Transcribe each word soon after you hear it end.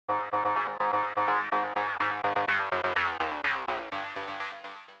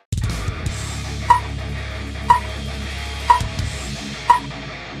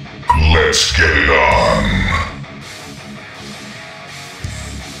Let's get it on.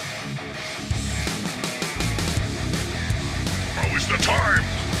 Now is the time.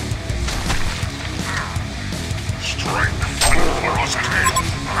 Strength and ferocity.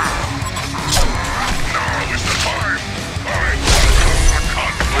 Now is the time. I welcome the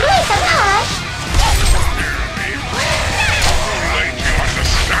conflict. Hear me roar. Too late to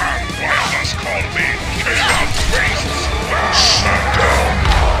understand why others call me King of Beasts. Smackdown.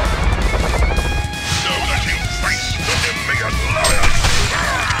 Know that you face the Newerth lion.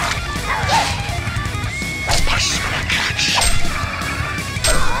 I smell a catch.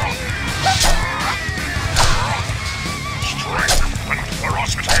 Strength and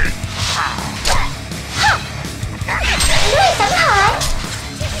ferocity.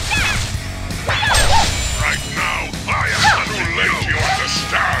 Right now, I am too late to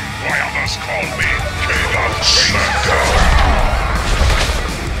understand why others call me King of Smackdown.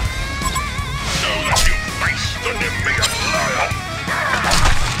 Know that you face the Newerth lion.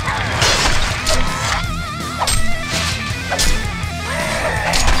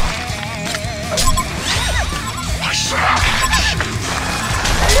 I smell a catch.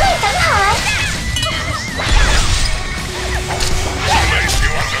 Too late to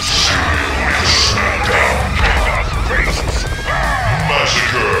understand why I Smackdown. King of Beasts.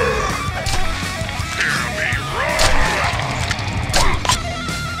 Massacre. Hear me roar.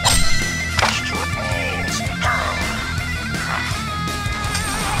 Strongholds.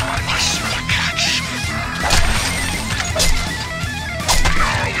 I smell a catch.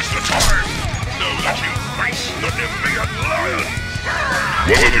 Now is the time. Know that you face the Newerth lion.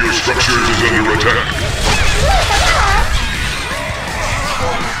 One of your structures is under attack.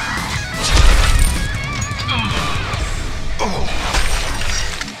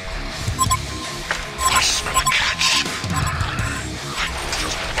 I smell a catch.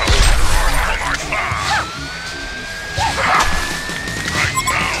 Right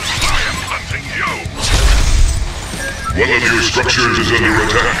now, I am hunting you. One of your structures is under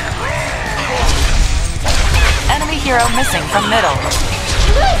attack. Enemy hero missing from middle.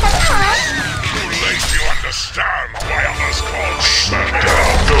 Too late to understand why others call me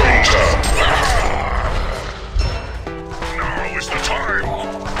Smackdown. Double tap. Now is the time.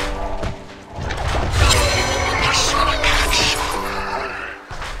 I smell a catch.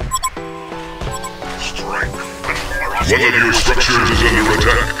 Strength and ferocity. One of your structures is under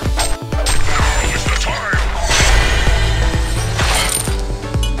attack. Now is the time.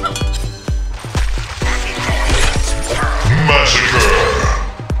 Massacre.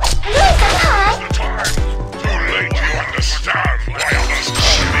 Now is the time. Too late to understand why others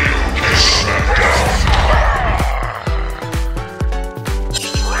call me Smackdown.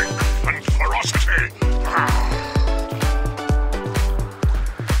 strength and ferocity.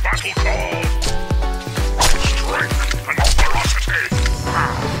 Battle call. Strength and ferocity.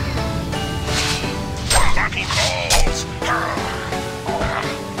 Battle calls.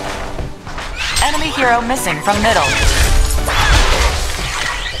 Enemy hero missing from middle.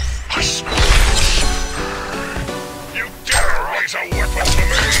 I smell it. You dare raise a weapon to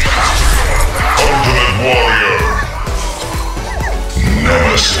me? Ultimate Warrior.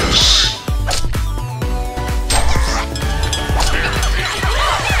 Nemesis.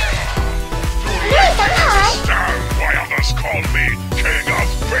 Stand why others call me King of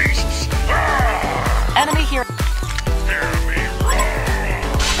Beasts. Enemy hero. Hear me roar.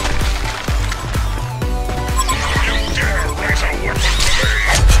 You dare raise a weapon to me?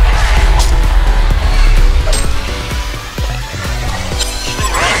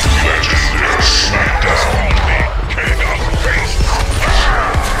 Legendary Smackdown. Call me King of Beasts.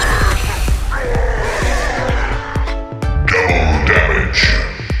 Double damage.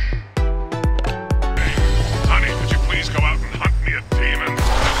 Honey, could you please go out and hunt me a demon?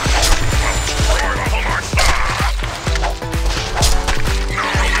 Roar the whole heart.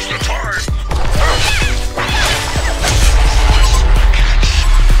 Now is the time.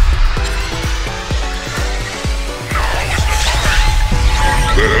 Now is the time.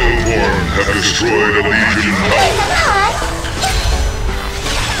 The Hellborn have destroyed a Legion tower.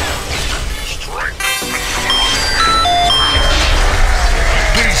 Strength.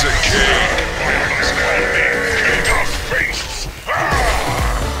 He's a king. Why others call me King of Beasts.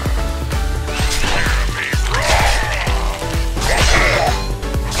 Hear me roar.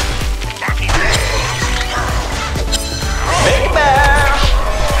 Battle calls. Big Bear!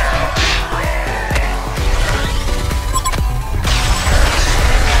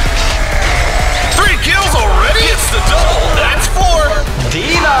 3 kills already? It's the double. That's 4.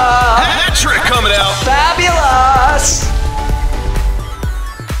 Diva! Hat trick coming out. Fabulous!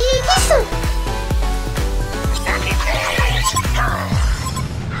 Isso!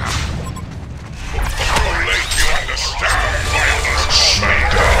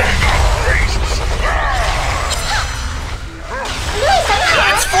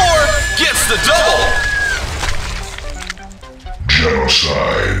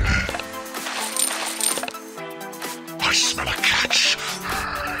 Genocide. I smell a catch.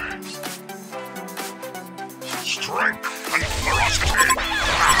 Strength and ferocity.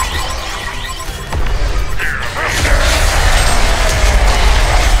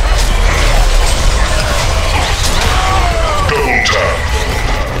 Double tap.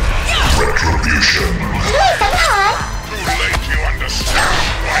 Retribution. Too late you understand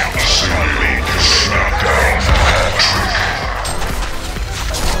why I'm a Single smackdown hat trick.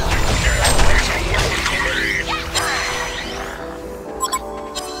 He's a world blade.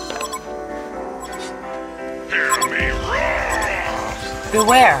 Hear me roar.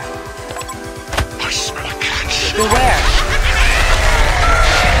 Beware. I smell a catch. Beware.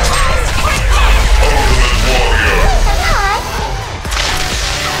 Ultimate Warrior.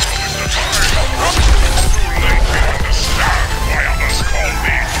 Too late you understand why others call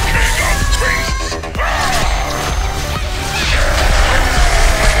me King of Beasts.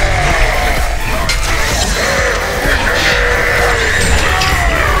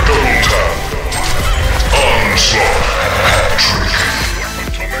 Double tap. Onslaught hat trick. Weapon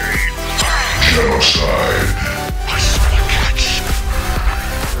to me. Genocide. I smell a catch.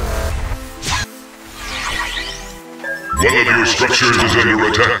 One of your structures is under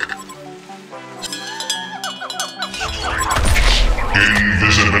attack.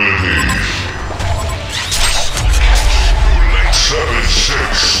 Invisibility. 7-6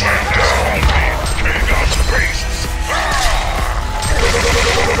 smackdown. King of Beasts.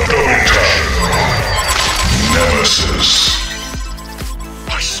 Double tap. Nemesis.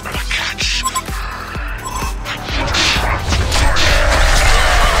 I smell a catch.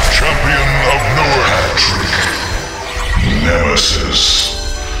 Champion of Newerth. Trick. Nemesis.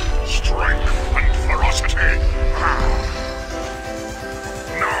 Strength and ferocity.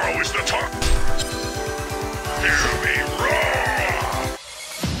 Now is the time. Hear me roar.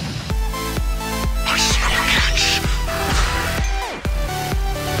 I smell a catch.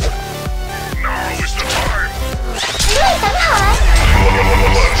 Now is the time.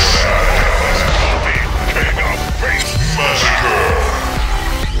 Call me King of Beasts. Massacre.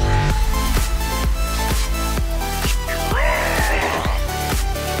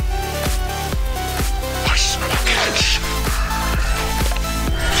 I smell a catch.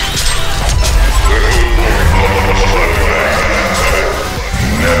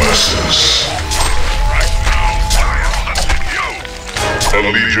 Nemesis. Right now, I am hunting you. A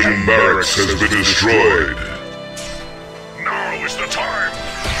Legion barracks has been destroyed. Now is the time.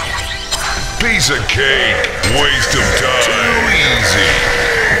 Piece of cake. Waste of time.